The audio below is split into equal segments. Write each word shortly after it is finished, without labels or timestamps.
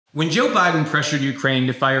When Joe Biden pressured Ukraine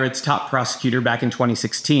to fire its top prosecutor back in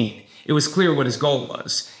 2016, it was clear what his goal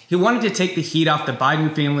was. He wanted to take the heat off the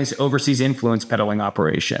Biden family's overseas influence peddling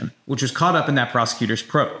operation, which was caught up in that prosecutor's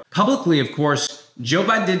probe. Publicly, of course, Joe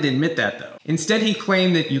Biden didn't admit that, though. Instead, he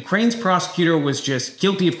claimed that Ukraine's prosecutor was just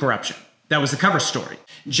guilty of corruption. That was the cover story.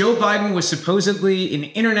 Joe Biden was supposedly an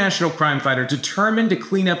international crime fighter determined to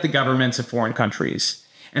clean up the governments of foreign countries.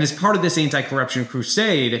 And as part of this anti-corruption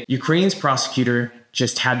crusade, Ukraine's prosecutor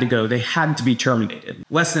just had to go. They had to be terminated.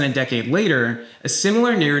 Less than a decade later, a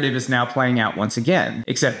similar narrative is now playing out once again,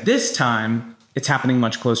 except this time, it's happening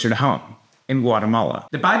much closer to home, in Guatemala.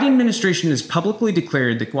 The Biden administration has publicly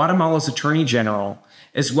declared that Guatemala's Attorney General,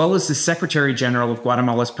 as well as the Secretary General of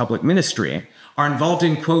Guatemala's public ministry, are involved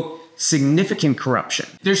in, quote, significant corruption.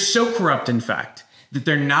 They're so corrupt, in fact, that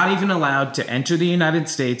they're not even allowed to enter the United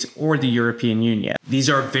States or the European Union. These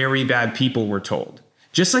are very bad people, we're told.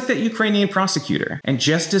 Just like that Ukrainian prosecutor. And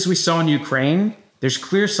just as we saw in Ukraine, there's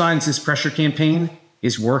clear signs this pressure campaign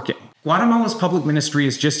is working. Guatemala's public ministry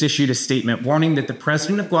has just issued a statement warning that the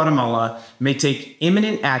president of Guatemala may take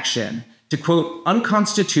imminent action to, quote,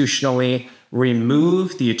 unconstitutionally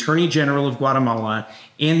remove the Attorney General of Guatemala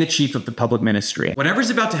and the chief of the public ministry. Whatever's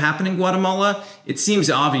about to happen in Guatemala, it seems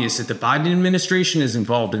obvious that the Biden administration is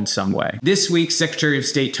involved in some way. This week, Secretary of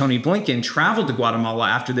State Tony Blinken traveled to Guatemala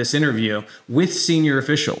after this interview with senior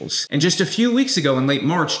officials. And just a few weeks ago in late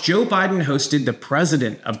March, Joe Biden hosted the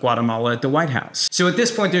president of Guatemala at the White House. So at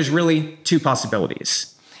this point, there's really two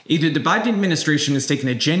possibilities. Either the Biden administration has taken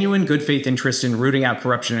a genuine good faith interest in rooting out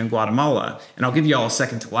corruption in Guatemala, and I'll give you all a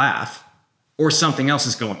second to laugh, or something else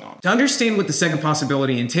is going on. To understand what the second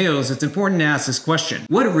possibility entails, it's important to ask this question.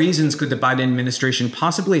 What reasons could the Biden administration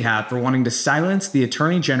possibly have for wanting to silence the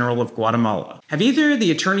Attorney General of Guatemala? Have either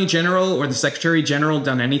the Attorney General or the Secretary General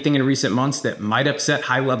done anything in recent months that might upset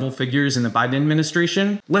high-level figures in the Biden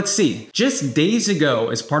administration? Let's see. Just days ago,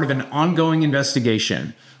 as part of an ongoing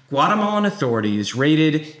investigation, Guatemalan authorities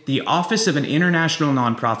raided the office of an international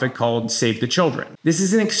nonprofit called Save the Children. This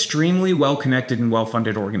is an extremely well-connected and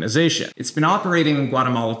well-funded organization. It's been operating in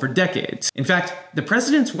Guatemala for decades. In fact, the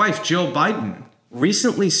president's wife, Jill Biden,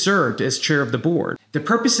 recently served as chair of the board. The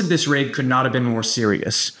purpose of this raid could not have been more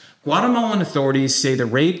serious. Guatemalan authorities say the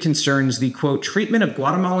raid concerns the, quote, treatment of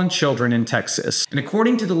Guatemalan children in Texas. And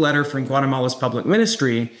according to the letter from Guatemala's public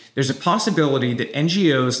ministry, there's a possibility that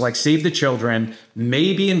NGOs like Save the Children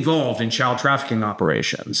may be involved in child trafficking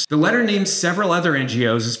operations. The letter names several other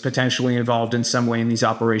NGOs as potentially involved in some way in these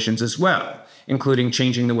operations as well, including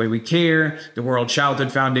Changing the Way We Care, the World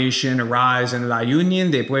Childhood Foundation, Arise, and La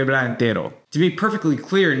Unión de Puebla Entero. To be perfectly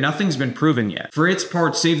clear, nothing's been proven yet. For its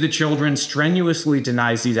part, Save the Children strenuously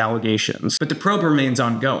denies these allegations, but the probe remains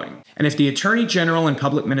ongoing. And if the Attorney General and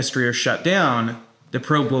public ministry are shut down, the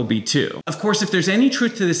probe will be too. Of course, if there's any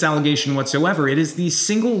truth to this allegation whatsoever, it is the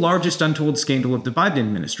single largest untold scandal of the Biden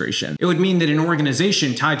administration. It would mean that an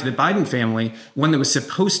organization tied to the Biden family, one that was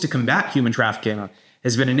supposed to combat human trafficking,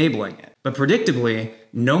 has been enabling it. But predictably,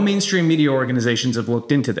 no mainstream media organizations have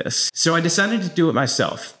looked into this. So I decided to do it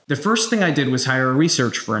myself. The first thing I did was hire a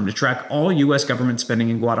research firm to track all US government spending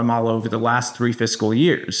in Guatemala over the last 3 fiscal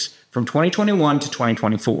years, from 2021 to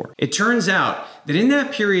 2024. It turns out that in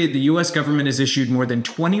that period, the US government has issued more than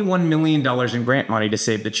 $21 million in grant money to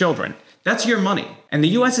Save the Children. That's your money. And the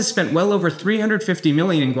US has spent well over $350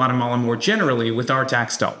 million in Guatemala more generally with our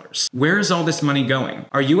tax dollars. Where is all this money going?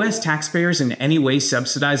 Are US taxpayers in any way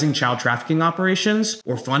subsidizing child trafficking operations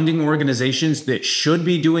or funding organizations that should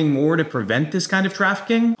be doing more to prevent this kind of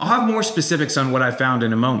trafficking? I'll have more specifics on what I found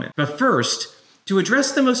in a moment. But first, to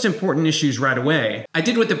address the most important issues right away, I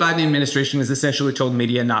did what the Biden administration has essentially told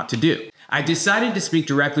media not to do. I decided to speak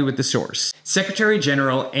directly with the source, Secretary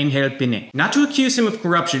General Angel Pinay. Not to accuse him of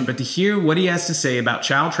corruption, but to hear what he has to say about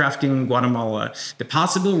child trafficking in Guatemala, the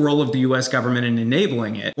possible role of the US government in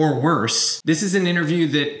enabling it, or worse. This is an interview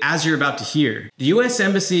that, as you're about to hear, the US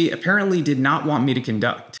Embassy apparently did not want me to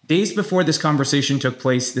conduct. Days before this conversation took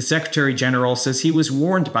place, the Secretary General says he was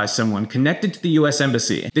warned by someone connected to the US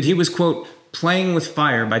Embassy that he was, quote, playing with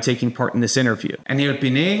fire by taking part in this interview. Angel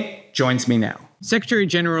Pinay joins me now. Secretary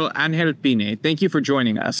General Angel Pinay, thank you for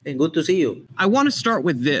joining us. And good to see you. I want to start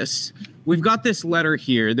with this. We've got this letter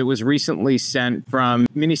here that was recently sent from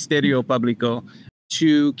Ministerio Público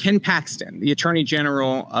to Ken Paxton, the Attorney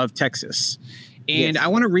General of Texas. And yes, I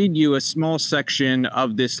want to read you a small section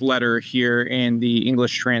of this letter here in the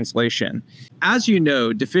English translation. As you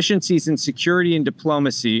know, deficiencies in security and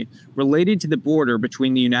diplomacy related to the border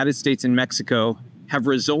between the United States and Mexico have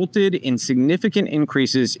resulted in significant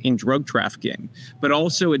increases in drug trafficking, but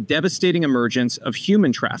also a devastating emergence of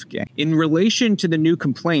human trafficking. In relation to the new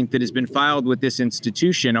complaint that has been filed with this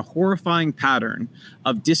institution, a horrifying pattern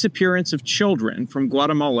of disappearance of children from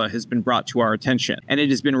Guatemala has been brought to our attention, and it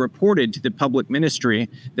has been reported to the public ministry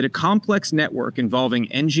that a complex network involving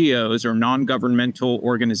NGOs or non-governmental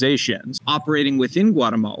organizations operating within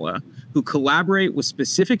Guatemala who collaborate with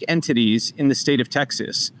specific entities in the state of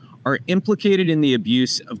Texas are implicated in the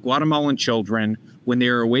abuse of Guatemalan children when they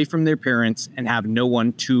are away from their parents and have no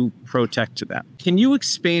one to protect them. Can you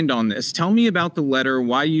expand on this? Tell me about the letter,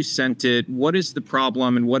 why you sent it, what is the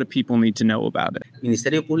problem, and what do people need to know about it?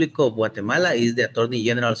 Ministerio Público of Guatemala is the Attorney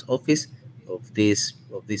General's office of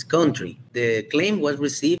this country. The claim was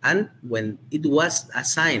received, and when it was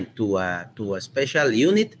assigned to a special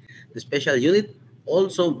unit, the special unit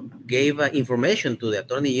also gave information to the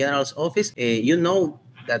Attorney General's office. You know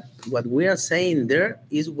that what we are saying there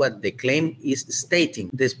is what the claim is stating.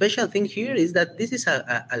 The special thing here is that this is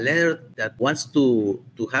a letter that wants to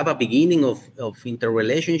have a beginning of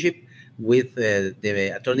interrelationship with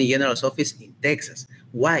the Attorney General's office in Texas.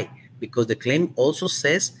 Why? Because the claim also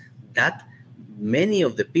says that many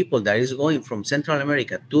of the people that is going from Central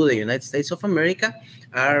America to the United States of America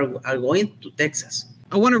are going to Texas.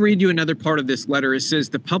 I want to read you another part of this letter. It says,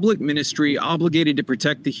 the public ministry obligated to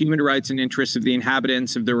protect the human rights and interests of the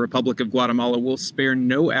inhabitants of the Republic of Guatemala will spare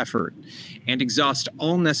no effort and exhaust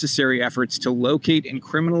all necessary efforts to locate and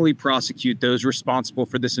criminally prosecute those responsible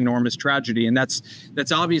for this enormous tragedy. And that's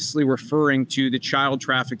obviously referring to the child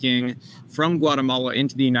trafficking from Guatemala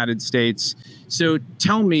into the United States. So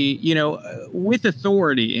tell me, with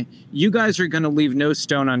authority, you guys are going to leave no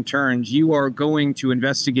stone unturned. You are going to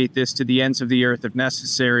investigate this to the ends of the earth if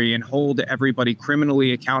necessary and hold everybody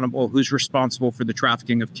criminally accountable who's responsible for the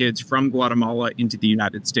trafficking of kids from Guatemala into the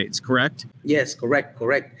United States, correct? Yes, correct.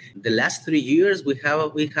 The last 3 years, we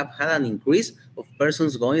have had an increase of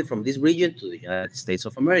persons going from this region to the United States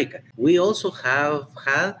of America. We also have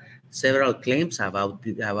had several claims about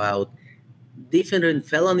different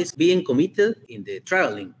felonies being committed in the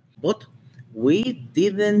traveling, but we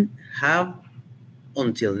didn't have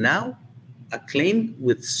until now a claim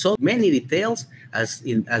with so many details as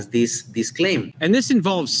this claim. And this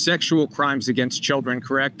involves sexual crimes against children,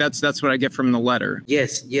 correct? That's what I get from the letter.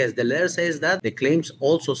 Yes. The letter says that. The claims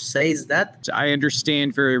also says that. I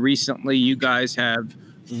understand very recently you guys have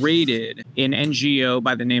raided an NGO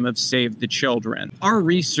by the name of Save the Children. Our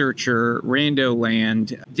researcher, Rando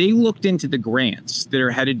Land, they looked into the grants that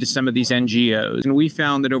are headed to some of these NGOs, and we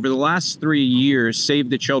found that over the last 3 years,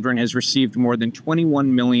 Save the Children has received more than $21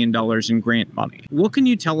 million in grant money. What can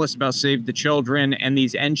you tell us about Save the Children and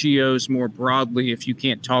these NGOs more broadly, if you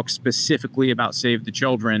can't talk specifically about Save the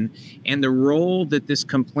Children, and the role that this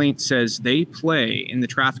complaint says they play in the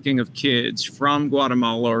trafficking of kids from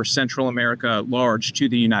Guatemala or Central America at large to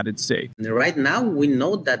the United States? Right now, we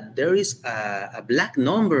know that there is a black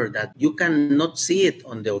number that you cannot see it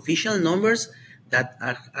on the official numbers that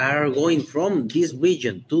are going from this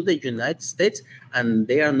region to the United States, and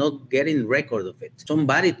they are not getting record of it.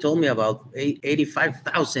 Somebody told me about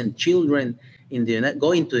 85,000 children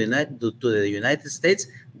going to the United States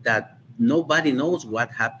that nobody knows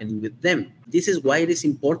what happened with them. This is why it is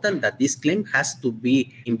important that this claim has to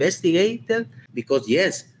be investigated, because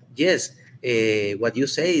yes, what you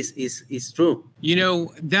say is true.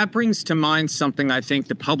 That brings to mind something I think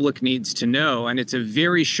the public needs to know, and it's a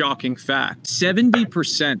very shocking fact.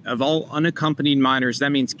 70% of all unaccompanied minors, that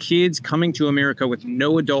means kids coming to America with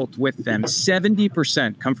no adult with them,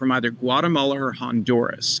 70% come from either Guatemala or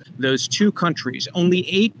Honduras. Those two countries, only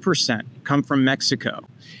 8% come from Mexico.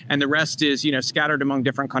 And the rest is, scattered among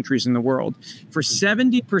different countries in the world. For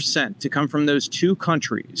 70% to come from those two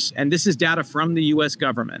countries, and this is data from the U.S.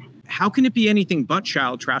 government, how can it be anything but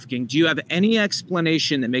child trafficking? Do you have any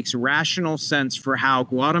explanation that makes rational sense for how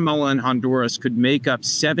Guatemala and Honduras could make up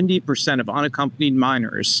 70% of unaccompanied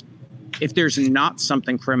minors if there's not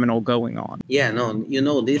something criminal going on? Yeah, no,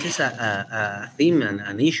 this is a theme and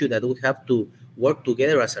an issue that we have to work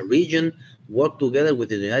together as a region, work together with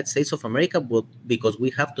the United States of America, but because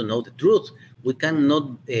we have to know the truth. We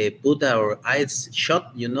cannot put our eyes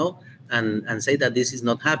shut, and say that this is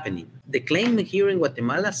not happening. The claim here in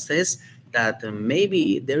Guatemala says that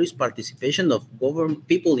maybe there is participation of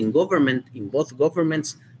people in government, in both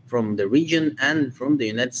governments from the region and from the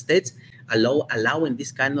United States, allowing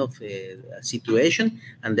this kind of situation.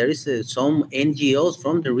 And there is some NGOs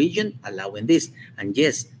from the region allowing this. And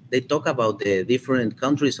yes, they talk about the different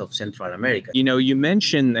countries of Central America. You know, you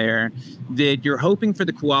mentioned there that you're hoping for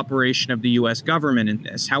the cooperation of the U.S. government in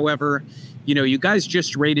this. However, you know, you guys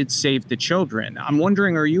just raided Save the Children. I'm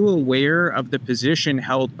wondering, are you aware of the position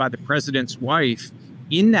held by the president's wife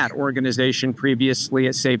in that organization previously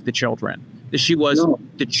at Save the Children? That she was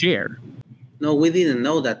the chair. No, we didn't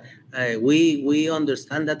know that. We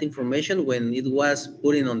understand that information when it was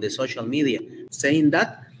put in on the social media, saying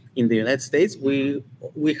that in the United States, we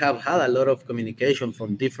have had a lot of communication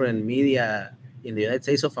from different media in the United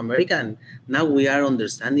States of America, and now we are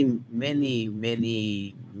understanding many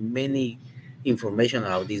information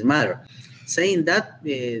about this matter. Saying that,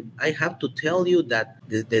 I have to tell you that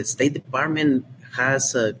the State Department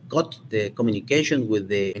has got the communication with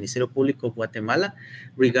the Ministerio Público of Guatemala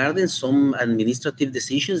regarding some administrative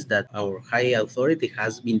decisions that our high authority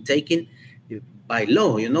has been taking by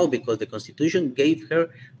law, you know, because the Constitution gave her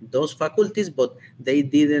those faculties, but they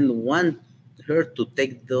didn't want her to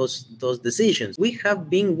take those decisions. We have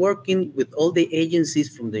been working with all the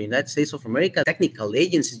agencies from the United States of America, technical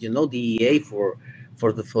agencies, you know, DEA for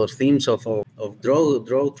themes of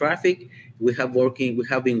drug traffic. We have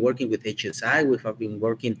been working with HSI. We have been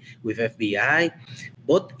working with FBI,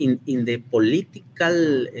 but in the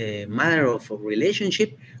political matter of a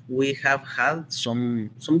relationship, we have had some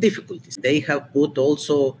difficulties. They have put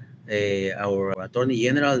also our Attorney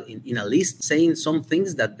General in a list saying some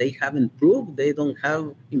things that they haven't proved. They don't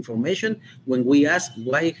have information. When we ask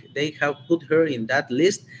why they have put her in that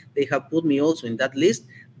list, they have put me also in that list.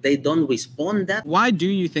 They don't respond that. Why do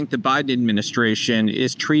you think the Biden administration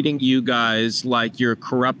is treating you guys like you're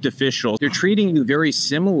corrupt officials? They're treating you very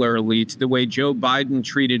similarly to the way Joe Biden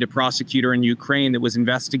treated a prosecutor in Ukraine that was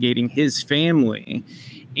investigating his family.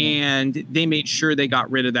 And they made sure they got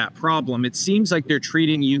rid of that problem. It seems like they're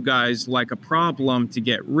treating you guys like a problem to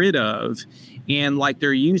get rid of, and like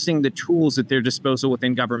they're using the tools at their disposal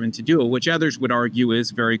within government to do it, which others would argue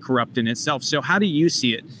is very corrupt in itself. So how do you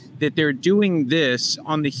see it, that they're doing this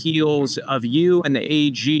on the heels of you and the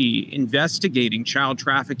AG investigating child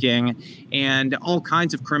trafficking and all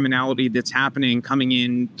kinds of criminality that's happening coming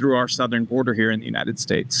in through our southern border here in the United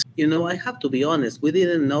States? You know, I have to be honest. We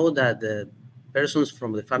didn't know that the persons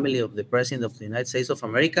from the family of the President of the United States of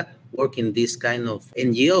America work in this kind of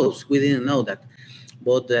NGOs. We didn't know that.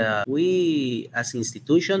 But we, as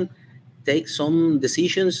institution, take some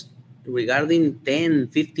decisions regarding 10,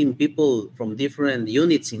 15 people from different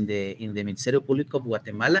units in the Ministerio Público of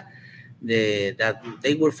Guatemala that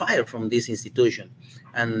they were fired from this institution.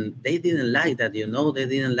 And they didn't like that, you know, they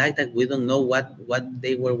didn't like that. We don't know what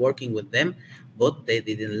they were working with them, but they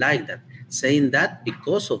didn't like that. Saying that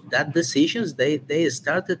because of that decisions, they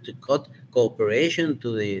started to cut cooperation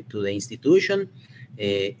to the institution,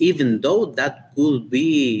 even though that could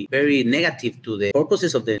be very negative to the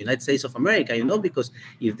purposes of the United States of America, you know, because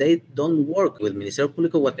if they don't work with Ministerio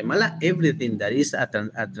Público Guatemala, everything that is a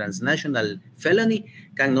transnational felony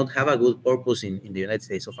cannot have a good purpose in the United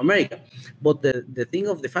States of America. But the thing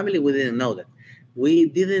of the family, we didn't know that. We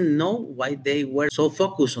didn't know why they were so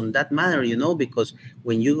focused on that matter, you know, because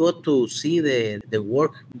when you go to see the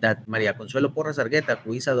work that Maria Consuelo Porras Argueta,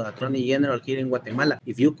 who is the Attorney General here in Guatemala,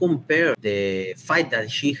 if you compare the fight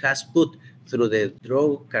that she has put through the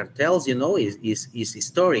drug cartels, you know, is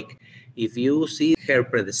historic. If you see her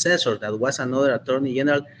predecessor, that was another Attorney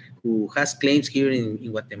General who has claims here in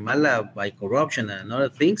Guatemala by corruption and other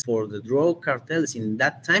things for the drug cartels in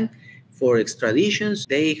that time, for extraditions,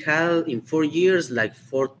 they had in 4 years like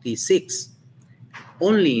 46.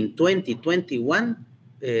 Only in 2021,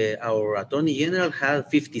 our Attorney General had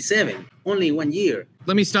 57, only in 1 year.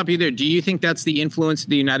 Let me stop you there. Do you think that's the influence of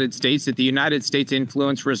the United States, that the United States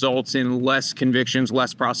influence results in less convictions,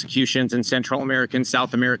 less prosecutions in Central American,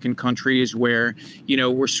 South American countries where, you know,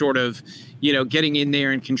 we're sort of, you know, getting in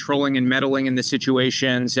there and controlling and meddling in the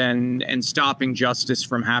situations and stopping justice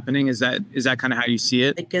from happening? Is that kind of how you see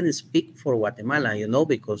it? I can speak for Guatemala, you know,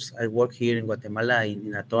 because I work here in Guatemala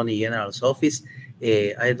in Attorney General's office.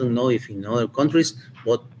 I don't know if in other countries,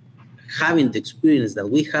 but having the experience that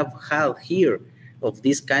we have had here of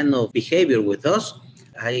this kind of behavior with us,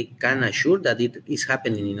 I can assure that it is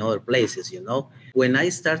happening in other places, you know. When I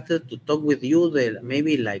started to talk with you,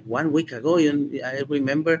 maybe like 1 week ago, I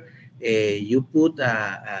remember you put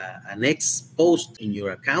an ex post in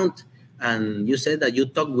your account, and you said that you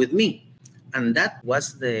talked with me. And that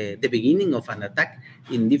was the beginning of an attack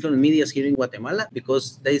in different medias here in Guatemala,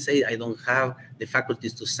 because they say I don't have the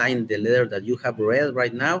faculties to sign the letter that you have read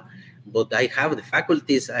right now, but I have the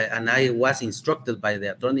faculties, and I was instructed by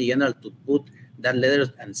the Attorney General to put that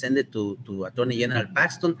letter and send it to Attorney General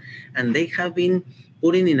Paxton, and they have been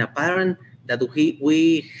putting in a pattern that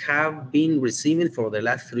we have been receiving for the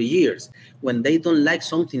last 3 years. When they don't like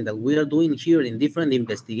something that we are doing here in different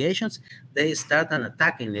investigations, they start an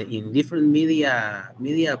attack in different media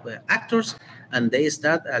actors, and they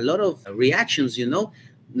start a lot of reactions,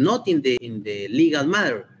 not in the legal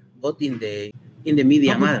matter, but in the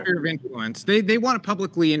media Public matter. sphere of influence. They want to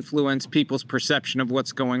publicly influence people's perception of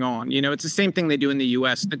what's going on. It's the same thing they do in the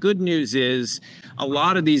U.S. The good news is a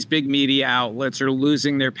lot of these big media outlets are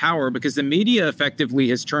losing their power because the media effectively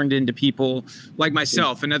has turned into people like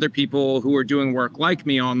myself and other people who are doing work like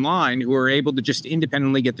me online who are able to just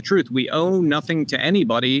independently get the truth. We owe nothing to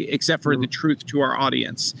anybody except for the truth to our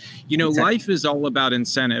audience. Exactly. Life is all about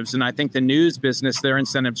incentives, and I think the news business, their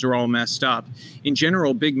incentives are all messed up. In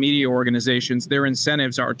general, big media organizations, their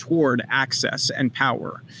incentives are toward access and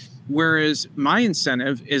power. Whereas my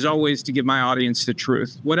incentive is always to give my audience the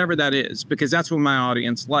truth, whatever that is, because that's what my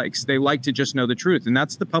audience likes. They like to just know the truth, and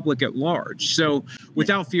that's the public at large. So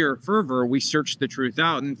without fear or fervor, we search the truth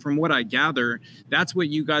out. And from what I gather, that's what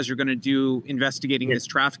you guys are going to do investigating this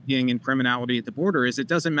trafficking and criminality at the border. Is it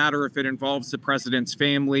doesn't matter if it involves the president's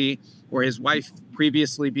family or his wife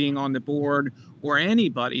previously being on the board or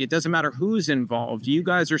anybody. It doesn't matter who's involved. You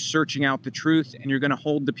guys are searching out the truth, and you're going to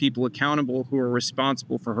hold the people accountable who are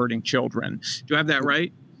responsible for hurting children. Do I have that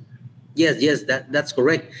right? Yes, that's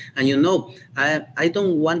correct. And I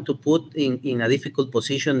don't want to put in a difficult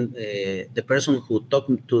position the person who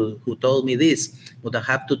told me this, but I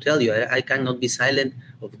have to tell you, I cannot be silent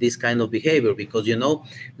of this kind of behavior because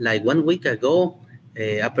like 1 week ago,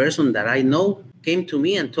 a person that I know came to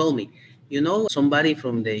me and told me, somebody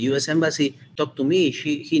from the U.S. Embassy talked to me.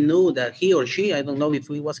 He knew that he or she, I don't know if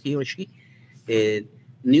it was he or she,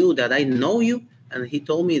 knew that I know you, and he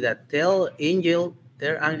told me that tell Angel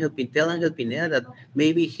Pineda that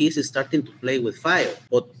maybe he's starting to play with fire.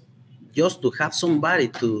 But just to have somebody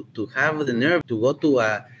to have the nerve to go to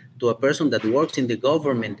a person that works in the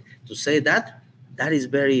government to say that is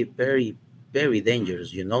very, very, very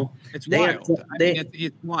dangerous. It's wild.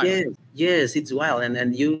 It's wild. Yes, it's wild,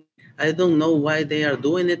 and I don't know why they are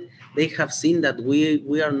doing it. They have seen that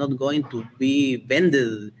we are not going to be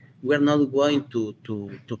bended. We're not going to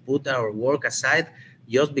put our work aside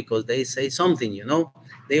just because they say something,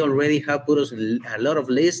 They already have put us in a lot of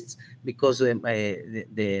lists because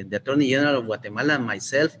the Attorney General of Guatemala and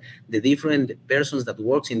myself, the different persons that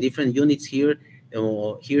works in different units here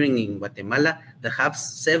in Guatemala that have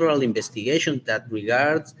several investigations that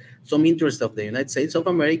regards some interest of the United States of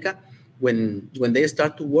America. When they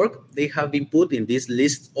start to work, they have been put in this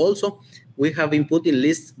list also. We have been put in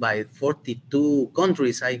lists by 42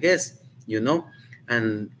 countries, I guess,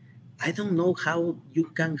 and I don't know how you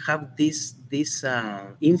can have this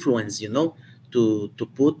influence, to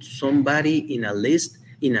put somebody in a list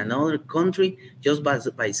in another country just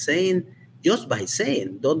by saying,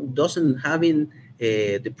 doesn't having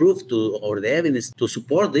the proof or the evidence to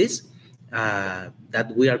support this.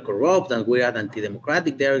 That we are corrupt and we are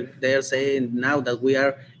anti-democratic. They're saying now that we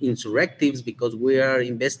are insurrectives because we are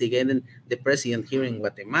investigating the president here in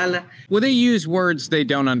Guatemala. Well, they use words they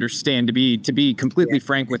don't understand, to be completely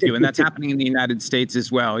frank with you, and that's happening in the United States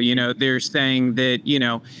as well. They're saying that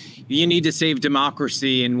you need to save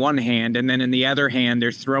democracy in one hand, and then in the other hand,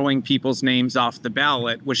 they're throwing people's names off the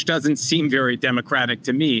ballot, which doesn't seem very democratic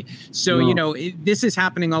to me. So, this is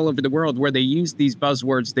happening all over the world where they use these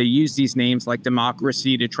buzzwords, they use these names like democracy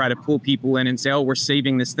to try to pull people in and say, oh, we're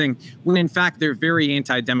saving this thing, when in fact, they're very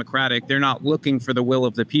anti-democratic. They're not looking for the will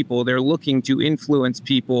of the people. They're looking to influence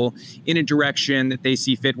people in a direction that they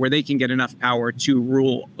see fit, where they can get enough power to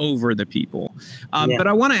rule over the people. But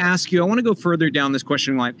I want to ask you, I want to go further down this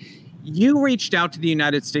question line. You reached out to the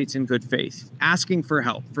United States in good faith, asking for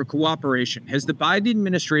help, for cooperation. Has the Biden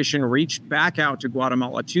administration reached back out to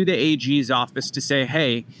Guatemala, to the AG's office to say,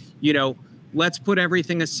 hey, let's put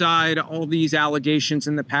everything aside, all these allegations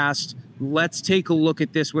in the past. Let's take a look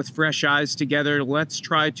at this with fresh eyes together. Let's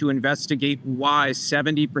try to investigate why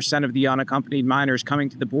 70% of the unaccompanied minors coming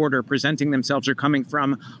to the border presenting themselves are coming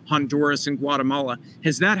from Honduras and Guatemala.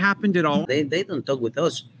 Has that happened at all? They don't talk with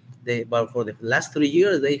us. But for the last 3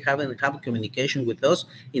 years, they haven't had communication with us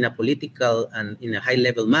in a political and in a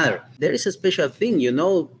high-level manner. There is a special thing,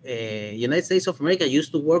 United States of America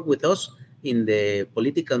used to work with us in the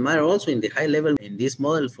political matter, also in the high level, in this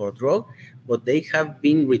model for drug, but they have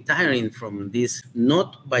been retiring from this,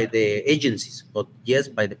 not by the agencies, but yes,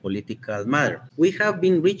 by the political matter. We have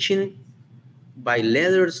been reaching by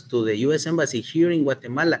letters to the U.S. Embassy here in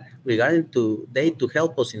Guatemala regarding to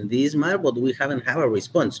help us in this matter, but we haven't had a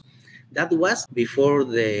response. That was before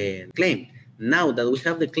the claim. Now that we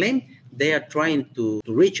have the claim, they are trying to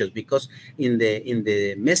reach us, because in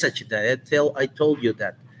the message that I told you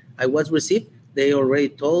that I was received, they already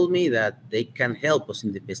told me that they can help us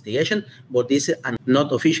in the investigation, but this is not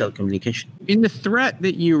official communication. In the threat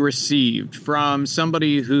that you received from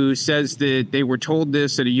somebody who says that they were told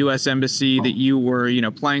this at a U.S. embassy, that you were,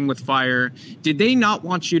 playing with fire, did they not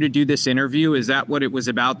want you to do this interview? Is that what it was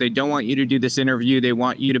about? They don't want you to do this interview. They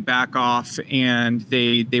want you to back off, and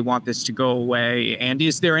they want this to go away. And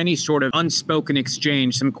is there any sort of unspoken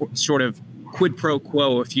exchange, some sort of quid pro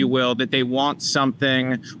quo, if you will, that they want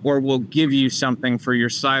something or will give you something for your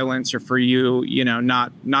silence or for you,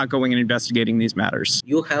 not going and investigating ththese matters?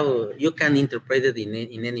 You can interpret it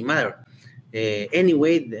in any matter.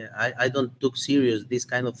 Anyway, I don't took serious these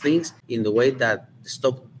kind of things in the way that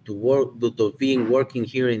stop to work to being working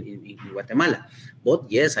here in Guatemala.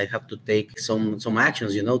 But yes, I have to take some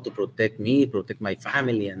actions, to protect me, protect my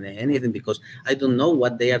family, and anything, because I don't know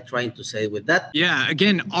what they are trying to say with that. Yeah,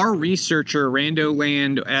 again, our researcher, Rando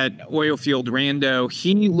Land at Oilfield Rando,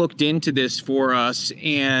 he looked into this for us,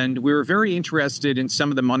 and we were very interested in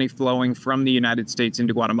some of the money flowing from the United States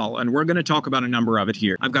into Guatemala, and we're going to talk about a number of it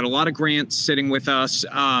here. I've got a lot of grants sitting with us,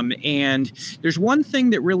 and there's one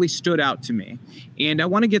thing that really stood out to me, and I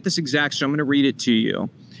want to get this exact, so I'm going to read it to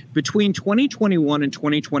you. Between 2021 and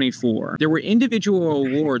 2024, there were individual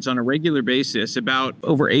awards on a regular basis, about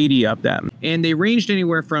over 80 of them. And they ranged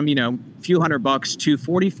anywhere from, a few $100 to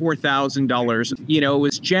 $44,000. It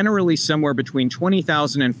was generally somewhere between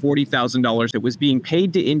 $20,000 and $40,000 that was being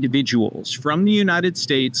paid to individuals from the United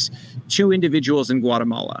States to individuals in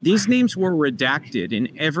Guatemala. These names were redacted in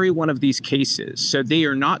every one of these cases. So they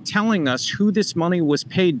are not telling us who this money was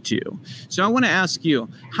paid to. So I want to ask you,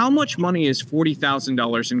 how much money is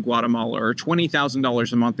 $40,000 in Guatemala or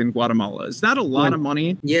 $20,000 a month in Guatemala? Is that a lot of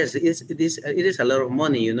money? Yes, it is a lot of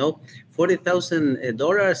money,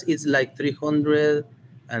 $40,000 is like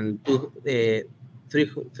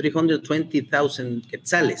 320,000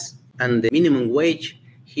 quetzales, and the minimum wage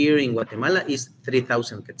here in Guatemala is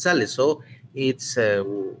 3,000 quetzales. So it's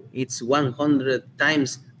 100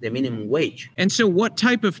 times the minimum wage. And so what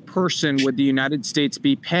type of person would the United States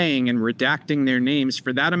be paying and redacting their names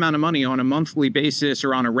for that amount of money on a monthly basis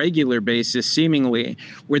or on a regular basis, seemingly,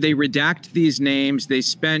 where they redact these names? They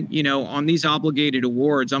spent, on these obligated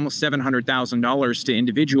awards, almost $700,000 to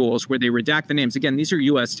individuals where they redact the names. Again, these are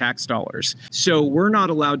U.S. tax dollars. So we're not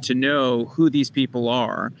allowed to know who these people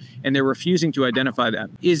are, and they're refusing to identify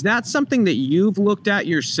them. Is that something that you've looked at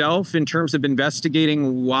yourself in terms of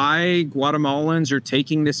investigating why Guatemalans are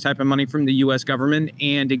taking this type of money from the U.S. government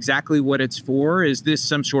and exactly what it's for? Is this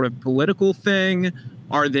some sort of political thing?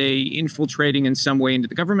 Are they infiltrating in some way into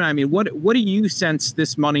the government? I mean, what do you sense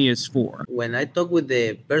this money is for? When I talk with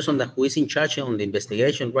the person who is in charge on the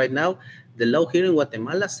investigation right now, the law here in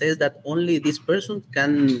Guatemala says that only this person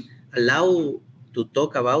can allow to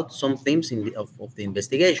talk about some things of the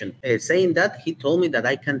investigation. Saying that, he told me that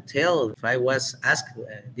I can tell, if I was asked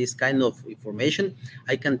this kind of information,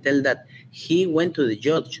 I can tell that he went to the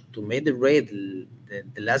judge to make the raid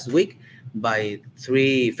the last week by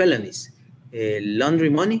 3 felonies. Laundry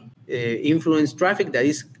money, influence traffic,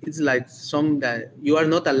 it's like some that you are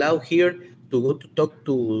not allowed here to go to talk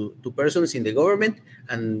to persons in the government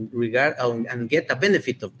and get a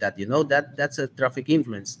benefit of that. That's a traffic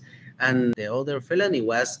influence. And the other felony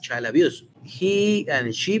was child abuse. He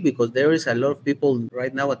and she, because there is a lot of people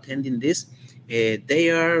right now attending this, they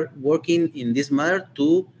are working in this matter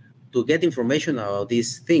to get information about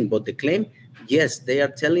this thing. But the claim, yes, they are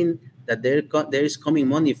telling that there is coming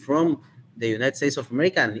money from the United States of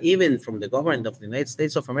America and even from the government of the United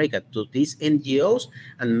States of America to these NGOs,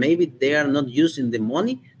 and maybe they are not using the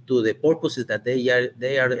money to the purposes that they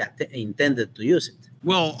are intended to use it.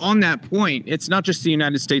 Well, on that point, it's not just the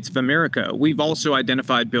United States of America. We've also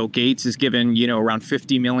identified Bill Gates has given, around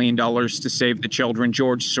 $50 million to save the children.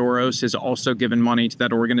 George Soros has also given money to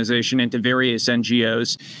that organization and to various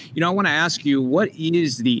NGOs. I want to ask you, what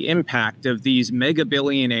is the impact of these mega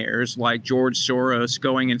billionaires like George Soros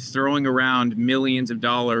going and throwing around millions of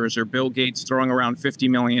dollars, or Bill Gates throwing around $50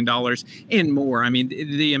 million and more? I mean,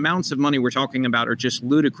 the amounts of money we're talking about are just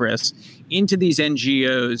ludicrous into these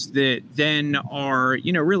NGOs that then are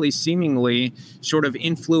really seemingly sort of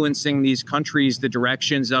influencing these countries, the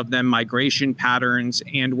directions of them, migration patterns,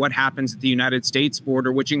 and what happens at the United States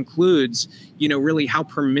border, which includes, really how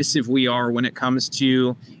permissive we are when it comes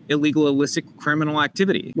to illegal, illicit criminal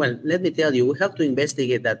activity. Well, let me tell you, we have to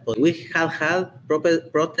investigate that. But we have had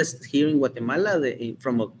protests here in Guatemala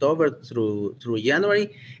from October through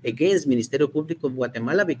January against Ministerio Público of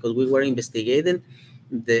Guatemala, because we were investigating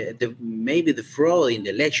maybe the fraud in the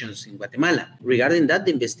elections in Guatemala. Regarding that,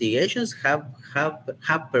 the investigations have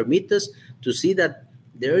permitted us to see that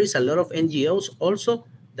there is a lot of NGOs also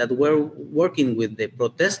that were working with the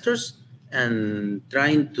protesters and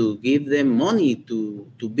trying to give them money to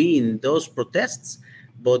be in those protests.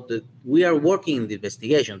 But we are working in the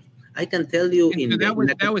investigation. I can tell you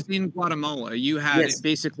that was in Guatemala. You had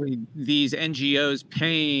basically these NGOs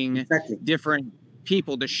paying different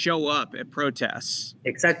people to show up at protests.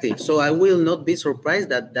 Exactly. So I will not be surprised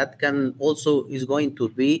that can also is going to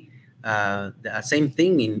be the same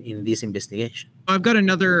thing in this investigation. I've got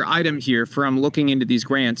another item here from looking into these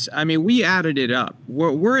grants. I mean, we added it up.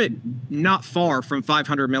 We're at not far from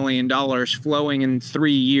 $500 million flowing in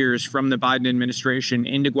 3 years from the Biden administration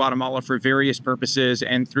into Guatemala for various purposes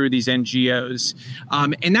and through these NGOs.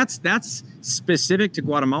 And that's specific to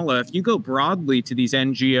Guatemala. If you go broadly to these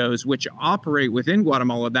NGOs, which operate within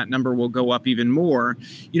Guatemala, that number will go up even more.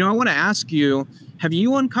 You know, I want to ask you, have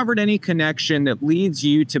you uncovered any connection that leads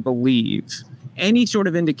you to believe any sort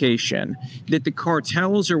of indication that the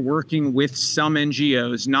cartels are working with some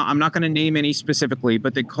NGOs? I'm not going to name any specifically,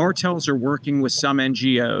 but the cartels are working with some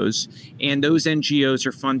NGOs, and those NGOs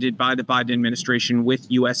are funded by the Biden administration with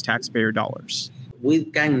U.S. taxpayer dollars. We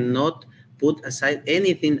cannot put aside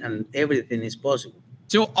anything, and everything is possible.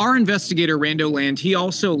 So our investigator, Rando Land, he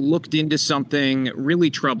also looked into something really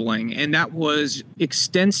troubling, and that was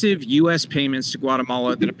extensive U.S. payments to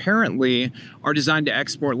Guatemala that apparently are designed to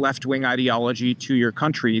export left-wing ideology to your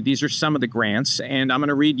country. These are some of the grants, and I'm going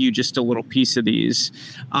to read you just a little piece of these.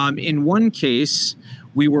 In one case,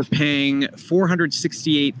 we were paying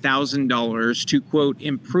 $468,000 to, quote,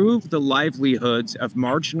 improve the livelihoods of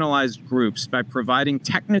marginalized groups by providing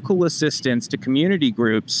technical assistance to community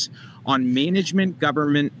groups on management,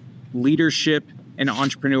 government, leadership, and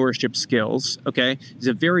entrepreneurship skills. Okay, it's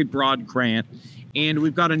a very broad grant. And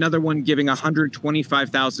we've got another one giving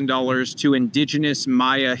 $125,000 to indigenous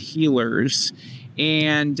Maya healers.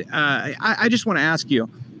 And I just want to ask you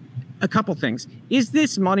a couple things. Is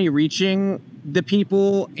this money reaching the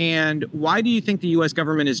people, and why do you think the U.S.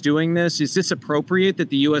 government is doing this? Is this appropriate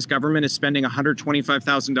that the U.S. government is spending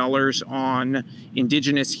 $125,000 on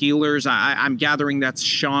indigenous healers? I'm gathering that's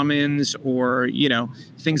shamans or, you know,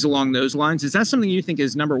 things along those lines. Is that something you think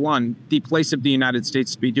is, number one, the place of the United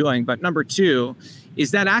States to be doing? But number two,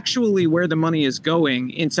 is that actually where the money is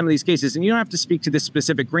going in some of these cases? And you don't have to speak to this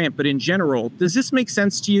specific grant, but in general, does this make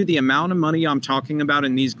sense to you, the amount of money I'm talking about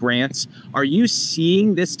in these grants? Are you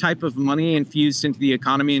seeing this type of money infused into the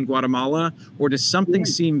economy in Guatemala, or does something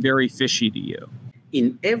seem very fishy to you?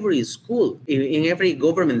 In every school, in every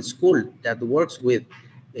government school that works with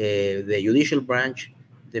the judicial branch,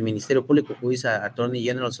 the Ministerio Público, who is an Attorney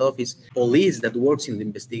General's office, police that works in the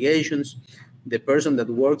investigations, the person that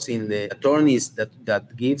works in the attorneys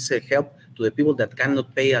that gives help to the people that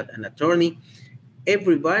cannot pay an attorney.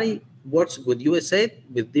 Everybody works with USAID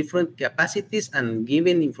with different capacities and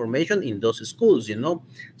giving information in those schools, you know.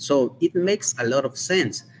 So it makes a lot of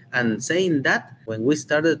sense. And saying that, when we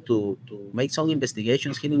started to make some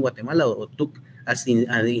investigations here in Guatemala, or took as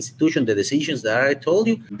an institution the decisions that I told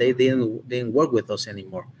you, they didn't work with us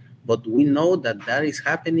anymore. But we know that is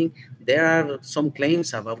happening. There are some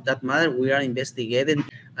claims about that matter. We are investigating,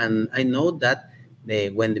 and I know that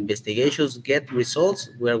when the investigations get results,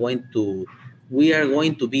 we are going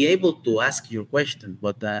to be able to ask your question.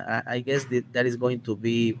 But I guess that is going to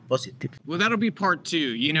be positive. Well, that'll be part two.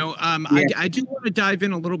 You know, I do want to dive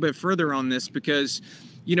in a little bit further on this because,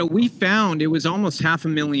 you know, we found it was almost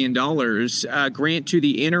 $500,000 grant to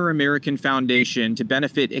the Inter-American Foundation to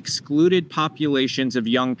benefit excluded populations of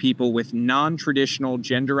young people with non-traditional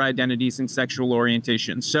gender identities and sexual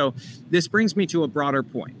orientations. So this brings me to a broader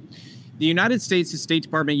point. The United States, the State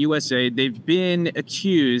Department, USA, they've been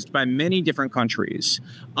accused by many different countries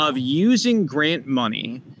of using grant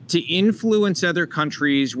money to influence other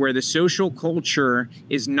countries where the social culture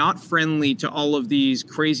is not friendly to all of these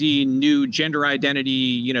crazy new gender identity,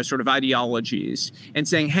 you know, sort of ideologies, and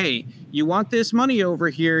saying, hey, you want this money over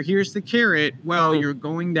here, here's the carrot. Well, you're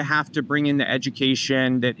going to have to bring in the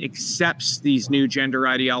education that accepts these new gender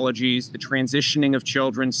ideologies, the transitioning of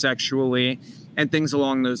children sexually, and things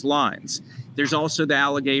along those lines. There's also the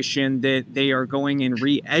allegation that they are going and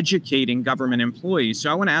re-educating government employees.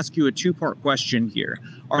 So I want to ask you a two-part question here.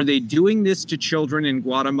 Are they doing this to children in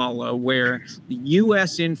Guatemala where the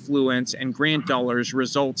U.S. influence and grant dollars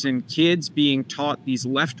results in kids being taught these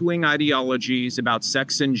left-wing ideologies about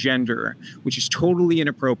sex and gender, which is totally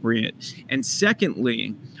inappropriate? And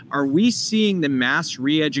secondly, are we seeing the mass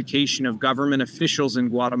re-education of government officials in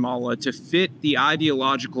Guatemala to fit the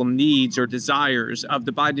ideological needs or desires of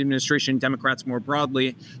the Biden administration Democratic Democrats more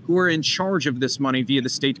broadly, who are in charge of this money via the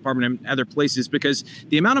State Department and other places, because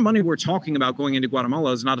the amount of money we're talking about going into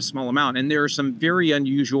Guatemala is not a small amount. And there are some very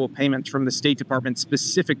unusual payments from the State Department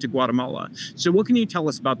specific to Guatemala. So what can you tell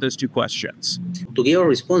us about those two questions? To give a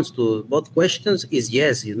response to both questions is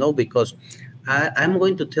yes, because I'm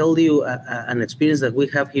going to tell you an experience that we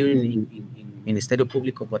have here in Ministerio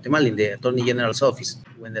Público of Guatemala, in the Attorney General's office.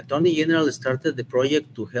 When the Attorney General started the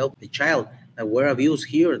project to help the child that were abused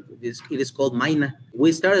here, it is called MINA.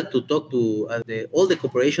 We started to talk to all the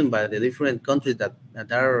cooperation by the different countries that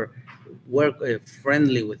were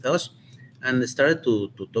friendly with us, and started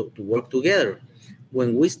to work together.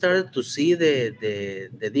 When we started to see the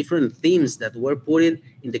different themes that were put in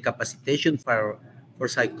the capacitation for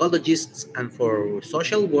psychologists and for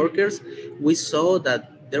social workers, we saw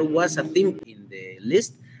that there was a theme in the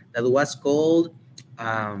list that was called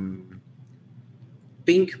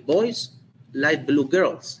pink boys, light blue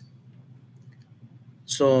girls.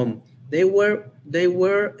 So they were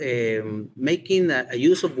making a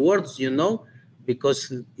use of words,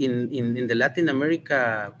 because in the Latin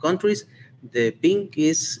America countries, the pink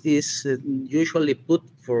is usually put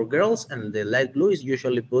for girls and the light blue is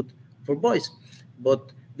usually put for boys.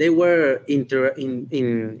 But they were interacting,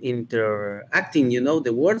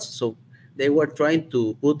 the words. So they were trying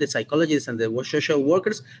to put the psychologists and the social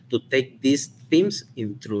workers to take these themes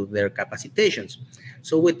into their capacitations.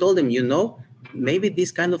 So we told them, maybe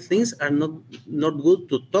these kind of things are not good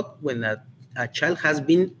to talk when a child has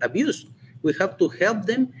been abused. We have to help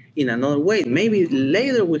them in another way. Maybe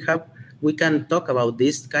later we can talk about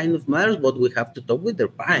this kind of matters, but we have to talk with their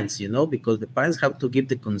parents, because the parents have to give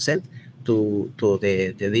the consent to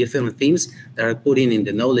the different themes that are put in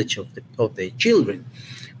the knowledge of the children.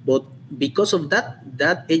 But because of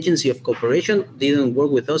that agency of cooperation didn't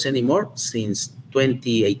work with us anymore since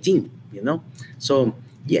 2018, So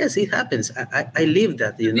yes, it happens. I live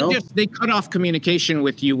that, They cut off communication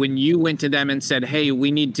with you when you went to them and said, hey,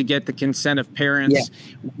 we need to get the consent of parents.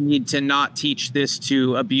 Yeah. We need to not teach this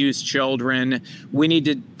to abused children. We need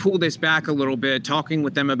to pull this back a little bit. Talking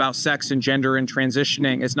with them about sex and gender and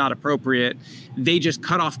transitioning is not appropriate. They just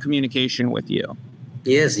cut off communication with you.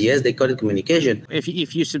 Yes, they cut communication.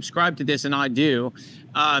 If you subscribe to this, and I do,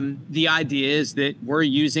 the idea is that we're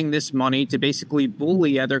using this money to basically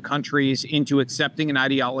bully other countries into accepting an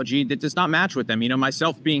ideology that does not match with them.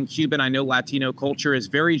 Myself being Cuban, I know Latino culture is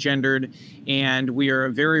very gendered, and we are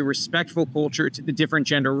a very respectful culture to the different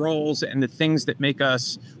gender roles and the things that make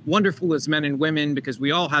us wonderful as men and women, because we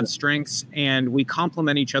all have strengths and we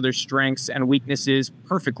complement each other's strengths and weaknesses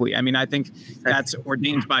perfectly. I think that's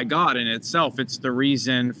ordained by God in itself. It's the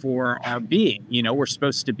reason for our being. We're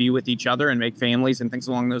supposed to be with each other and make families and things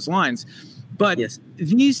along those lines. But yes,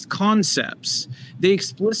 these concepts, they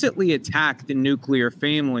explicitly attack the nuclear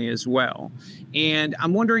family as well. And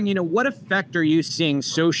I'm wondering, what effect are you seeing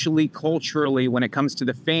socially, culturally, when it comes to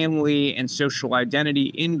the family and social identity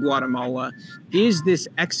in Guatemala? Is this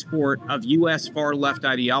export of U.S. far-left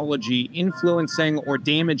ideology influencing or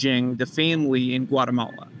damaging the family in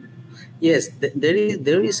Guatemala? Yes,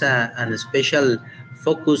 there is a special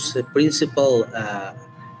focus principle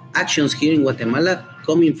actions here in Guatemala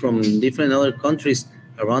coming from different other countries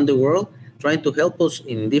around the world, trying to help us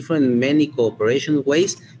in many cooperation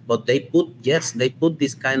ways, but they put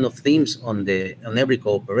these kind of themes on every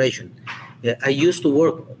cooperation. I used to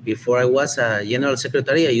work, before I was a general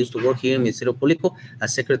secretary, I used to work here in Ministerio Público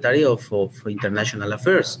as secretary of international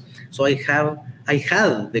affairs. So I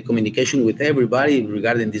had the communication with everybody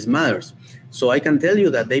regarding these matters. So I can tell you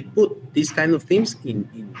that they put these kind of themes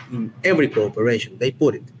in every cooperation. They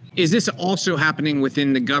put it. Is this also happening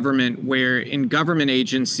within the government, where in government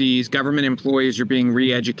agencies, government employees are being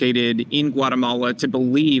re-educated in Guatemala to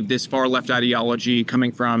believe this far-left ideology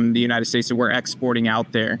coming from the United States that we're exporting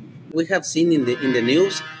out there? We have seen in the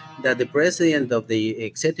news that the president of the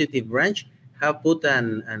executive branch have put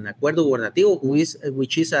an acuerdo gubernativo,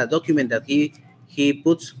 which is a document that he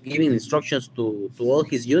puts giving instructions to all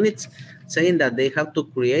his units, saying that they have to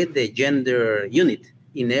create the gender unit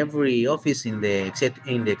in every office in the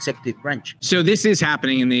executive branch. So this is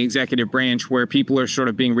happening in the executive branch, where people are sort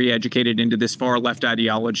of being re-educated into this far left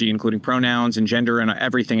ideology, including pronouns and gender and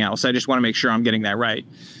everything else. I just want to make sure I'm getting that right.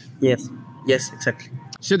 Yes, exactly.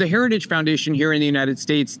 So the Heritage Foundation here in the United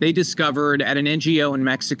States, they discovered at an NGO in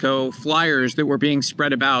Mexico flyers that were being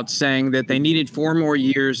spread about saying that they needed 4 more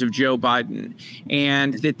years of Joe Biden,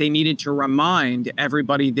 and that they needed to remind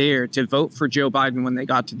everybody there to vote for Joe Biden when they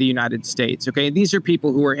got to the United States. Okay, these are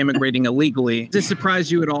people who are immigrating illegally. Does it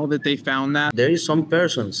surprise you at all that they found that? There is some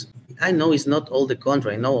persons I know it's not all the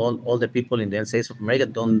country. I know all the people in the United States of America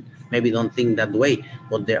don't think that way,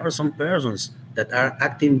 but there are some persons that are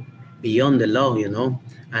acting beyond the law,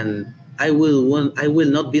 and I will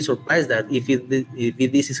not be surprised that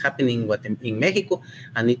if this is happening in Mexico,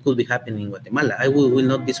 and it could be happening in Guatemala. I will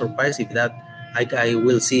not be surprised if that I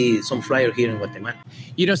will see some flyer here in Guatemala.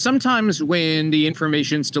 Sometimes when the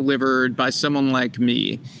information's delivered by someone like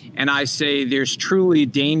me, and I say there's truly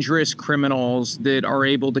dangerous criminals that are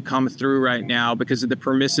able to come through right now because of the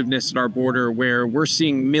permissiveness at our border, where we're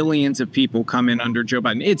seeing millions of people come in under Joe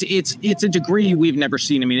Biden. It's a degree we've never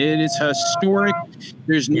seen. I mean, it is historic.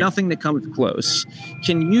 There's nothing that comes close.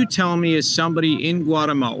 Can you tell me, as somebody in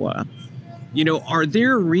Guatemala, are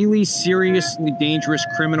there really seriously dangerous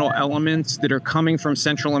criminal elements that are coming from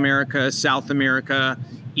Central America, South America,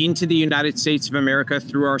 into the United States of America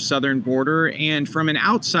through our southern border? And from an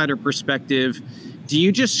outsider perspective, do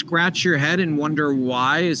you just scratch your head and wonder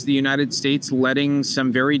why is the United States letting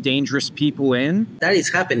some very dangerous people in? That is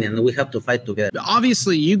happening, and we have to fight together.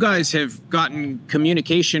 Obviously, you guys have gotten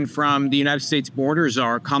communication from the United States border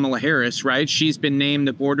czar, Kamala Harris, right? She's been named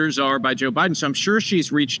the border czar by Joe Biden, so I'm sure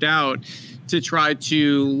she's reached out to try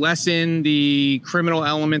to lessen the criminal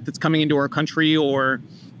element that's coming into our country, or,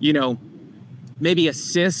 maybe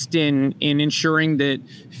assist in ensuring that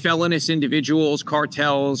felonious individuals,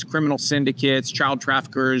 cartels, criminal syndicates, child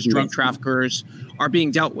traffickers, drug traffickers are being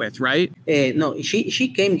dealt with, right? No, she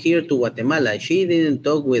came here to Guatemala. She didn't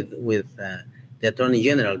talk with the Attorney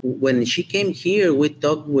General. When she came here, we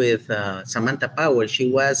talked with Samantha Power.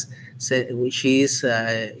 She works with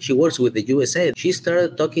the USA. She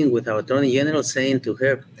started talking with our Attorney General, saying to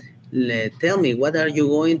her, "Tell me, what are you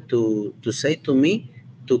going to say to me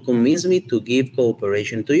to convince me to give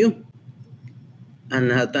cooperation to you?" And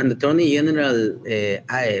the Attorney General,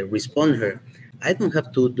 I respond her, "I don't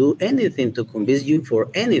have to do anything to convince you for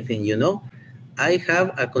anything, I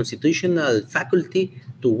have a constitutional faculty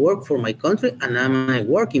to work for my country, and I'm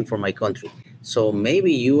working for my country. So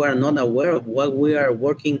maybe you are not aware of what we are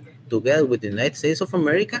working together with the United States of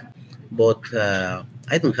America, but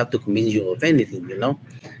I don't have to convince you of anything,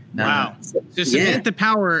 Wow. So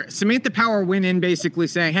Samantha Power went in basically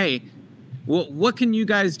saying, "Hey, well, what can you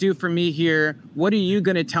guys do for me here? What are you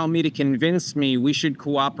going to tell me to convince me we should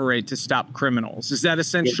cooperate to stop criminals?" Is that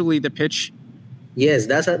essentially the pitch? Yes,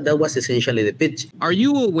 that was essentially the pitch. Are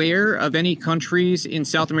you aware of any countries in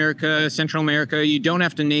South America, Central America? You don't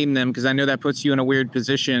have to name them because I know that puts you in a weird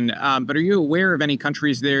position. But are you aware of any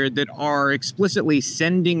countries there that are explicitly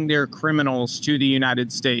sending their criminals to the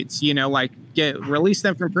United States? Release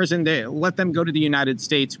them from prison, let them go to the United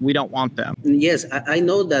States. We don't want them. Yes, I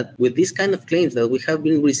know that with this kind of claims that we have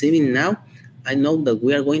been receiving now, I know that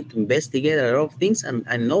we are going to investigate a lot of things, and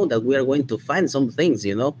I know that we are going to find some things,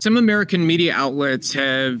 Some American media outlets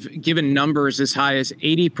have given numbers as high as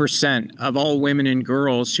 80% of all women and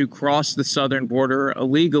girls who cross the southern border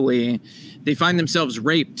illegally, they find themselves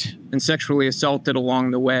raped and sexually assaulted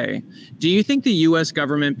along the way. Do you think the U.S.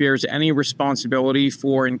 government bears any responsibility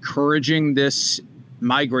for encouraging this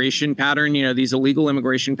migration pattern, these illegal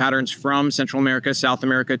immigration patterns from Central America, South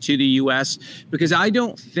America to the U.S.? Because I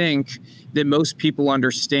don't think that most people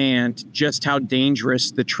understand just how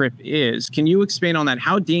dangerous the trip is. Can you expand on that?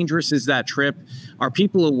 How dangerous is that trip? Are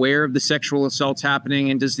people aware of the sexual assaults happening?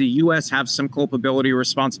 And does the U.S. have some culpability or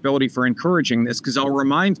responsibility for encouraging this? Because I'll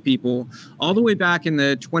remind people, all the way back in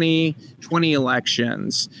the 2020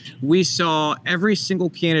 elections, we saw every single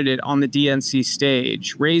candidate on the DNC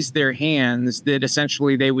stage raise their hands that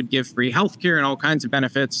essentially they would give free healthcare and all kinds of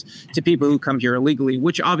benefits to people who come here illegally,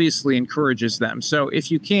 which obviously encourages them. So if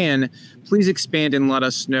you can, please expand and let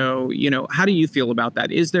us know, how do you feel about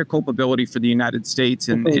that? Is there culpability for the United States,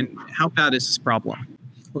 and how bad is this problem?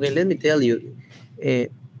 Okay, let me tell you,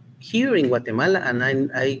 here in Guatemala,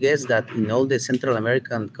 and I guess that in all the Central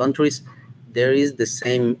American countries, there is the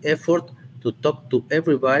same effort to talk to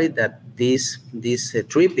everybody that this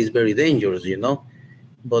trip is very dangerous,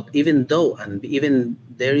 But even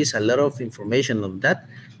there is a lot of information on that,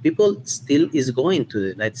 people still is going to the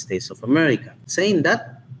United States of America. Saying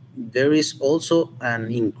that, there is also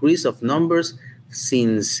an increase of numbers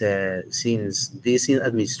since these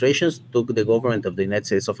administrations took the government of the United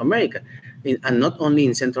States of America, and not only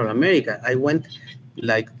in Central America. I went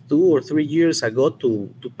like 2 or 3 years ago to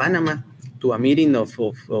Panama to a meeting of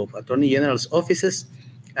Attorney General's offices,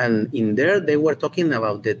 and in there they were talking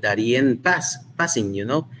about the Darien passing,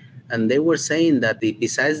 and they were saying that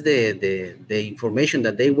besides the information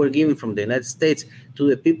that they were giving from the United States to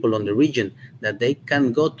the people on the region, that they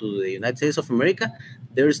can go to the United States of America,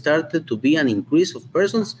 there started to be an increase of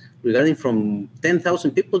persons regarding from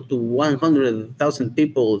 10,000 people to 100,000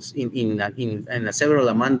 people in a several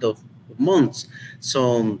amount of months.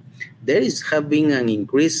 So there have been an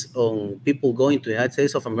increase on people going to the United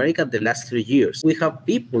States of America the last 3 years. We have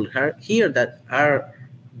people here that are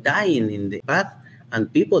dying in the path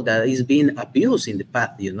and people that is being abused in the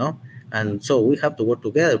path, And so we have to work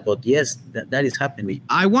together. But yes, that is happening.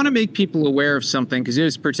 I want to make people aware of something because it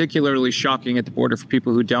was particularly shocking at the border for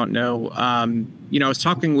people who don't know. I was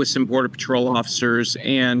talking with some Border Patrol officers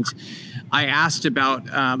and I asked about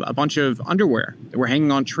a bunch of underwear that were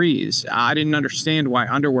hanging on trees. I didn't understand why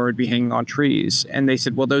underwear would be hanging on trees. And they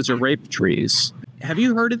said, well, those are rape trees. Have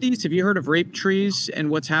you heard of these? Have you heard of rape trees and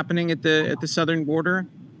what's happening at the southern border?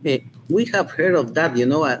 We have heard of that.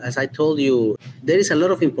 As I told you, there is a lot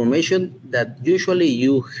of information that usually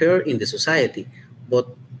you hear in the society, but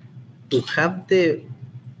to have the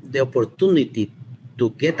opportunity to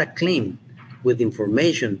get a claim with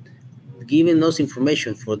information, giving us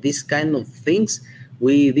information for this kind of things,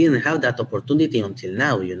 we didn't have that opportunity until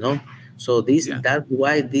now, So that's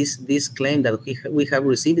why this claim that we have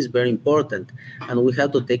received is very important, and we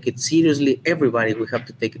have to take it seriously. Everybody, we have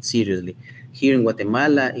to take it seriously. Here in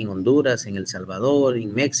Guatemala, in Honduras, in El Salvador,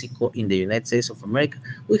 in Mexico, in the United States of America,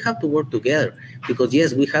 we have to work together because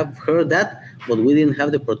yes, we have heard that, but we didn't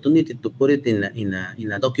have the opportunity to put it in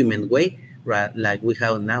a document way, right, like we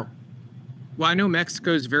have now. Well, I know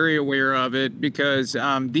Mexico is very aware of it because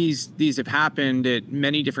these have happened at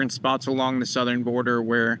many different spots along the southern border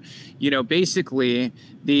where, basically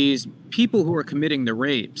these people who are committing the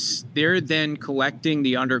rapes, they're then collecting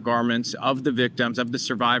the undergarments of the victims, of the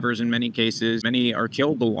survivors in many cases. Many are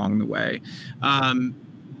killed along the way.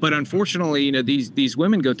 But unfortunately, these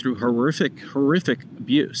women go through horrific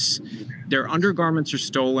abuse. Their undergarments are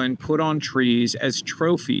stolen, put on trees as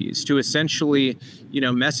trophies to essentially,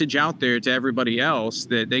 message out there to everybody else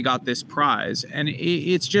that they got this prize. And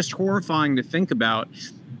it's just horrifying to think about.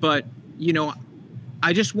 But,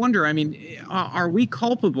 I just wonder, are we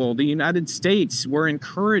culpable? The United States, we're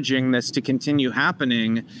encouraging this to continue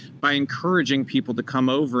happening by encouraging people to come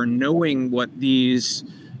over, knowing what these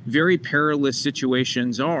very perilous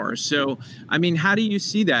situations are. So, how do you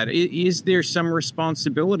see that? Is there some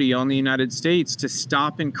responsibility on the United States to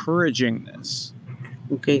stop encouraging this?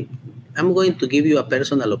 Okay, I'm going to give you a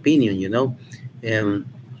personal opinion,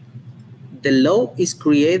 the law is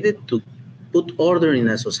created to put order in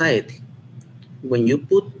a society. When you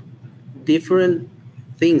put different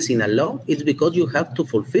things in a law, it's because you have to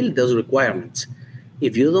fulfill those requirements.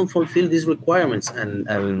 If you don't fulfill these requirements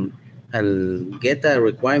and get a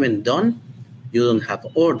requirement done, you don't have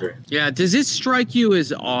order. Yeah. Does this strike you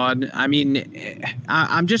as odd?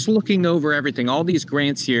 I'm just looking over everything, all these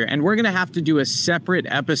grants here, and we're going to have to do a separate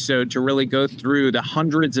episode to really go through the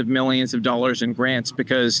hundreds of millions of dollars in grants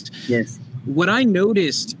because yes. What I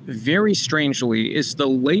noticed very strangely is the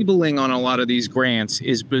labeling on a lot of these grants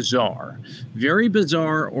is bizarre, very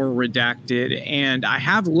bizarre or redacted. And I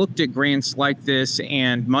have looked at grants like this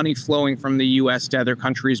and money flowing from the U.S. to other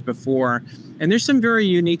countries before. And there's some very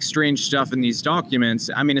unique, strange stuff in these documents.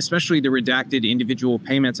 Especially the redacted individual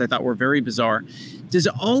payments I thought were very bizarre. Does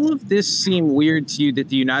all of this seem weird to you that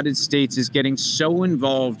the United States is getting so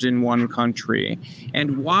involved in one country?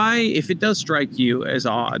 And why, if it does strike you as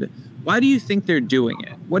odd, why do you think they're doing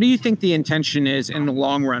it? What do you think the intention is in the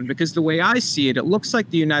long run? Because the way I see it, it looks like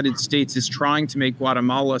the United States is trying to make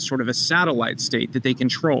Guatemala sort of a satellite state that they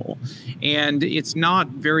control. And it's not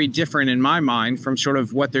very different in my mind from sort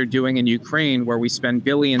of what they're doing in Ukraine, where we spend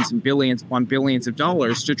billions and billions upon billions of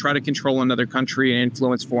dollars to try to control another country and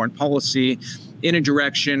influence foreign policy in a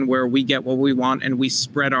direction where we get what we want and we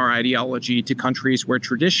spread our ideology to countries where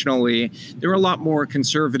traditionally they're a lot more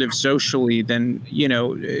conservative socially than,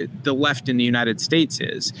 the left in the United States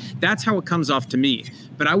is. That's how it comes off to me.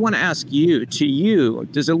 But I want to ask you,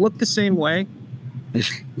 does it look the same way?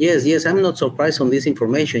 Yes, I'm not surprised on this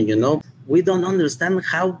information, We don't understand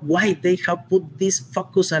why they have put this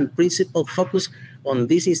focus and principal focus on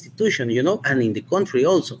this institution, and in the country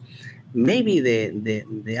also. Maybe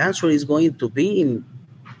the answer is going to be in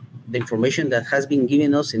the information that has been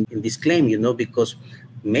given us in this claim, because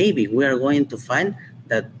maybe we are going to find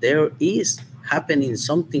that there is happening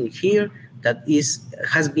something here that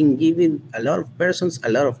has been giving a lot of persons a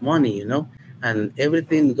lot of money, and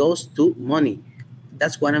everything goes to money.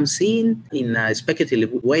 That's what I'm seeing in a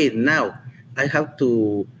speculative way now. I have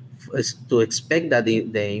to expect that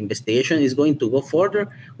the investigation is going to go further.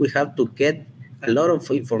 We have to get a lot of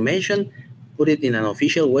information, put it in an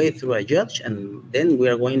official way through a judge, and then we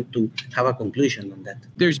are going to have a conclusion on that.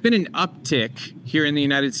 There's been an uptick here in the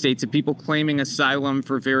United States of people claiming asylum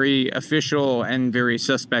for very official and very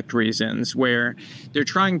suspect reasons, where they're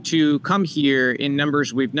trying to come here in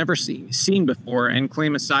numbers we've never seen before and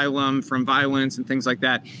claim asylum from violence and things like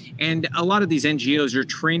that. And a lot of these NGOs are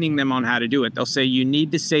training them on how to do it. They'll say, you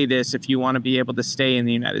need to say this if you want to be able to stay in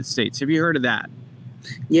the United States. Have you heard of that?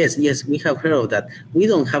 Yes, we have heard of that. We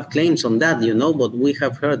don't have claims on that, but we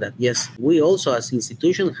have heard that. Yes, we also as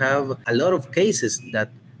institution have a lot of cases that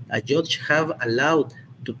a judge have allowed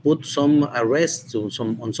to put some arrests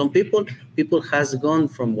on some people. People has gone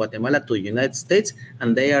from Guatemala to the United States,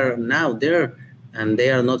 and they are now there, and they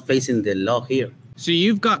are not facing the law here. So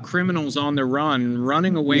you've got criminals on the run,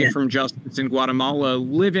 running away from justice in Guatemala,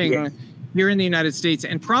 living here in the United States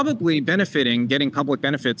and probably benefiting, getting public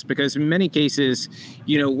benefits, because in many cases,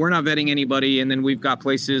 we're not vetting anybody. And then we've got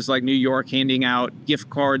places like New York handing out gift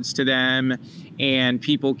cards to them and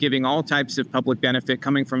people giving all types of public benefit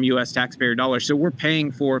coming from U.S. taxpayer dollars. So we're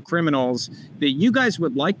paying for criminals that you guys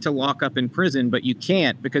would like to lock up in prison, but you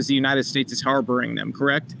can't because the United States is harboring them,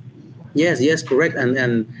 correct? Yes, correct. And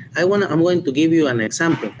I'm going to give you an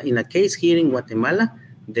example. In a case here in Guatemala,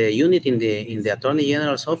 the unit in the Attorney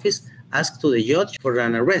General's office asked to the judge for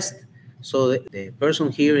an arrest. So the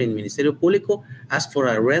person here in Ministerio Público asked for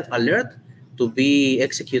a red alert to be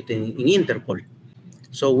executed in Interpol.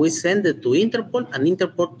 So we sent it to Interpol, and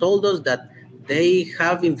Interpol told us that they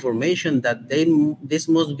have information that this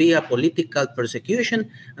must be a political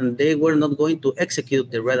persecution, and they were not going to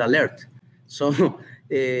execute the red alert. So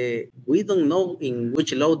we don't know in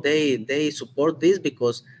which law they support this,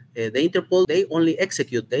 because the Interpol, they only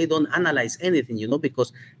execute, they don't analyze anything,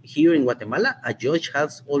 because here in Guatemala, a judge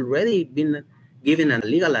has already been given a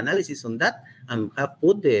legal analysis on that and have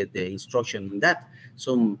put the instruction on that.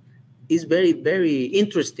 So it's very, very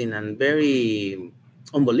interesting and very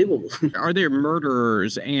unbelievable. Are there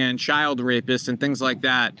murderers and child rapists and things like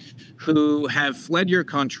that who have fled your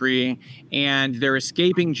country and they're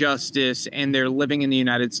escaping justice and they're living in the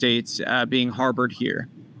United States being harbored here?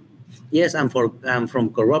 Yes, and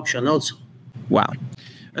from corruption also. Wow.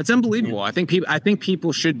 That's unbelievable. I think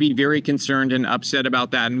people should be very concerned and upset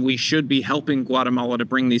about that, and we should be helping Guatemala to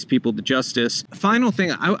bring these people to justice. Final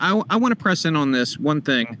thing, I want to press in on this one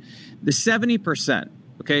thing. The 70%,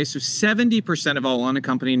 okay, so 70% of all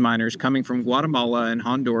unaccompanied minors coming from Guatemala and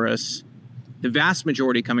Honduras, the vast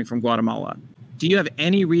majority coming from Guatemala. Do you have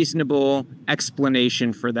any reasonable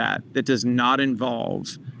explanation for that does not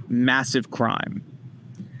involve massive crime?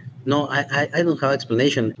 No, I don't have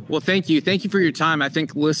explanation. Well, thank you. Thank you for your time. I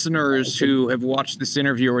think listeners who have watched this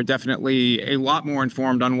interview are definitely a lot more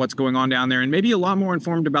informed on what's going on down there, and maybe a lot more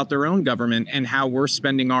informed about their own government and how we're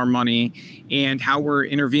spending our money and how we're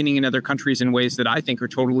intervening in other countries in ways that I think are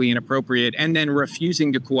totally inappropriate, and then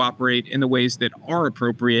refusing to cooperate in the ways that are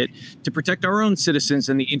appropriate to protect our own citizens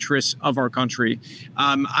and the interests of our country.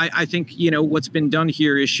 I think, what's been done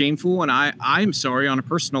here is shameful, and I'm sorry on a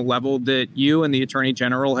personal level that you and the Attorney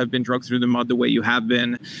General have been dragged through the mud the way you have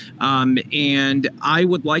been. And I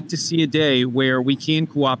would like to see a day where we can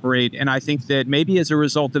cooperate. And I think that maybe as a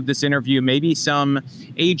result of this interview, maybe some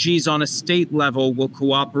AGs on a state level will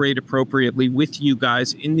cooperate appropriately with you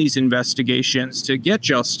guys in these investigations to get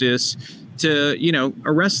justice, to,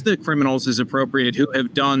 arrest the criminals as appropriate who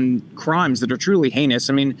have done crimes that are truly heinous.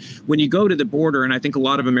 I mean, when you go to the border, and I think a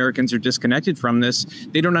lot of Americans are disconnected from this,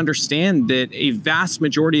 they don't understand that a vast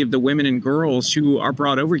majority of the women and girls who are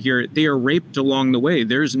brought over here, they are raped along the way.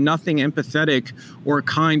 There's nothing empathetic or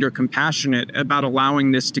kind or compassionate about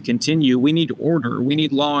allowing this to continue. We need order. We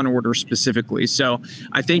need law and order specifically. So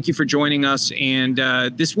I thank you for joining us. And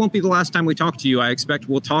this won't be the last time we talk to you. I expect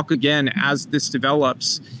we'll talk again as this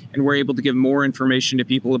develops and we're able to give more information to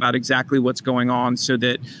people about exactly what's going on so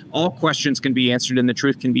that all questions can be answered and the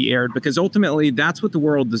truth can be aired, because ultimately that's what the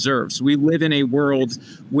world deserves. We live in a world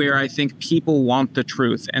where I think people want the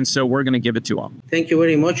truth, and so we're going to give it to them. Thank you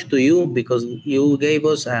very much to you, because you gave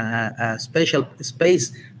us a special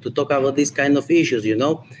space to talk about these kind of issues.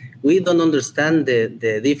 We don't understand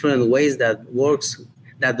the different ways that God works,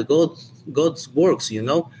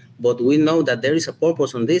 but we know that there is a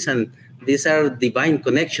purpose on this, and these are divine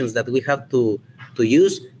connections that we have to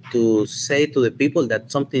use to say to the people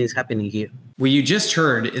that something is happening here. What you just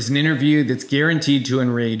heard is an interview that's guaranteed to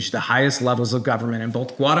enrage the highest levels of government in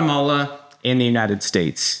both Guatemala and the United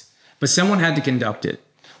States. But someone had to conduct it.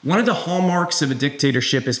 One of the hallmarks of a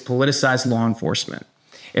dictatorship is politicized law enforcement.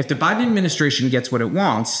 If the Biden administration gets what it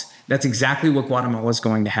wants, that's exactly what Guatemala is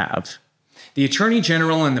going to have. The Attorney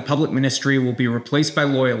General and the public ministry will be replaced by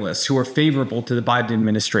loyalists who are favorable to the Biden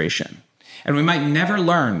administration. And we might never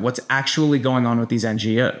learn what's actually going on with these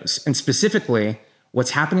NGOs, and specifically,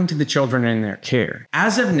 what's happening to the children in their care.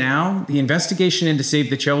 As of now, the investigation into Save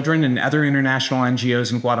the Children and other international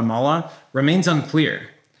NGOs in Guatemala remains unclear.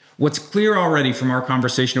 What's clear already from our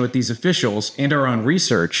conversation with these officials and our own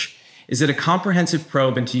research is that a comprehensive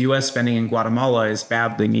probe into U.S. spending in Guatemala is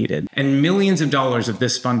badly needed, and millions of dollars of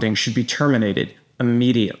this funding should be terminated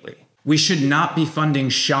immediately. We should not be funding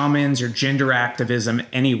shamans or gender activism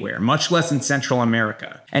anywhere, much less in Central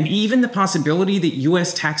America. And even the possibility that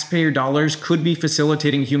U.S. taxpayer dollars could be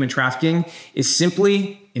facilitating human trafficking is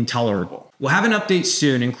simply intolerable. We'll have an update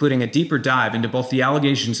soon, including a deeper dive into both the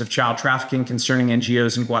allegations of child trafficking concerning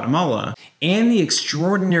NGOs in Guatemala and the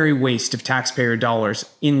extraordinary waste of taxpayer dollars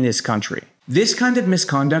in this country. This kind of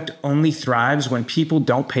misconduct only thrives when people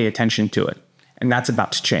don't pay attention to it, and that's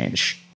about to change.